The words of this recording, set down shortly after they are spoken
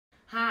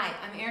Hi,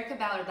 I'm Erica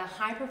Ballard, the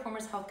High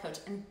Performers Health Coach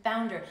and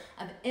founder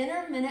of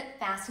Intermittent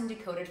Fasting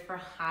Decoded for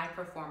High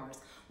Performers,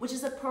 which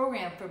is a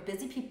program for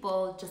busy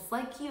people just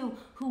like you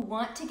who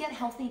want to get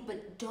healthy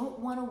but don't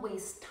want to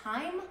waste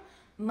time,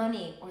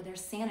 money, or their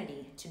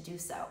sanity to do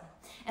so.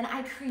 And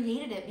I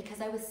created it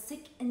because I was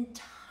sick and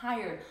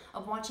tired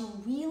of watching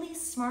really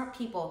smart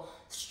people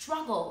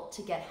struggle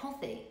to get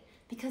healthy,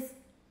 because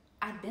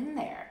I've been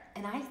there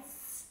and I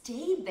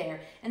stayed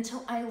there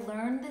until I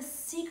learned the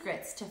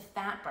secrets to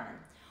fat burn,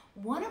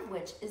 one of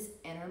which is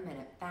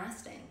intermittent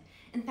fasting.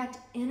 In fact,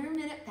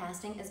 intermittent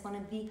fasting is one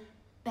of the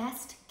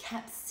best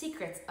kept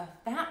secrets of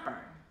fat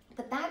burn.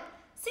 But that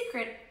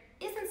secret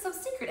isn't so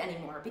secret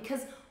anymore,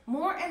 because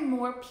more and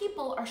more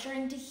people are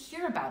starting to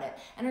hear about it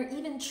and are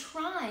even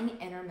trying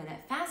intermittent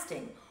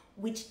fasting,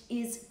 which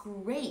is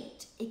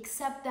great,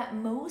 except that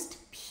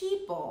most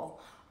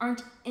people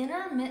aren't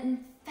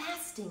intermittent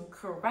fasting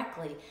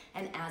correctly,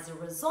 and as a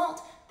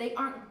result, they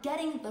aren't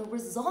getting the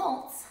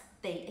results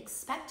they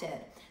expected.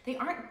 They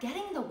aren't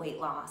getting the weight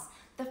loss,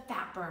 the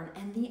fat burn,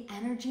 and the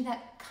energy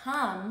that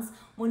comes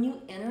when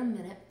you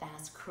intermittent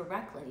fast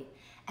correctly.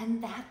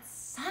 And that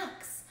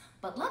sucks.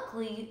 But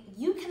luckily,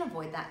 you can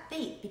avoid that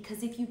fate,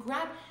 because if you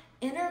grab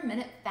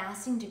Intermittent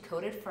Fasting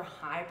Decoded for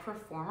High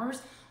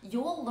Performers,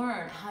 you'll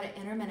learn how to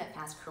intermittent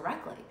fast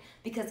correctly.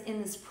 Because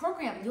in this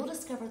program, you'll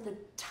discover the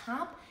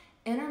top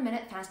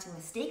intermittent fasting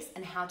mistakes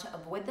and how to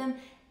avoid them,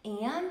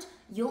 and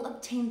you'll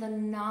obtain the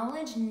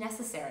knowledge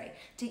necessary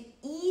to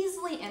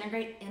easily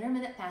integrate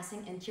intermittent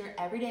fasting into your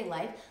everyday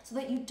life so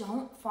that you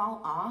don't fall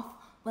off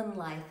when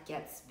life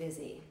gets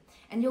busy.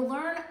 And you'll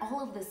learn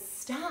all of this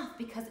stuff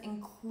because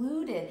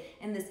included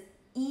in this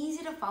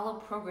easy to follow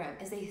program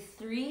is a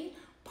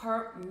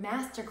 3-part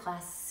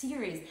masterclass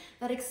series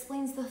that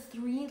explains the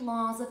 3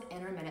 laws of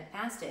intermittent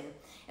fasting.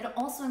 It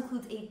also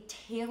includes a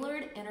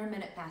tailored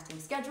intermittent fasting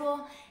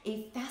schedule,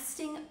 a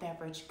fasting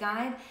beverage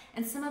guide,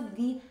 and some of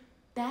the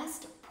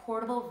best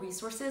portable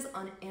resources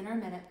on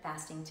intermittent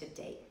fasting to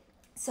date.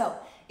 So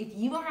if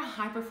you are a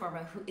high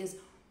performer who is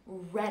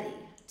ready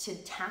to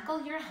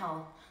tackle your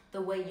health the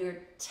way you're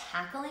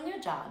tackling your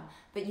job,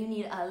 but you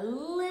need a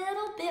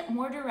little bit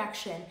more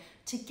direction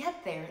to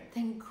get there,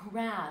 then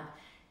grab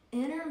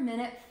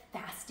Intermittent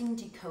Fasting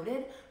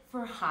Decoded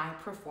for High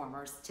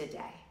Performers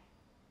today.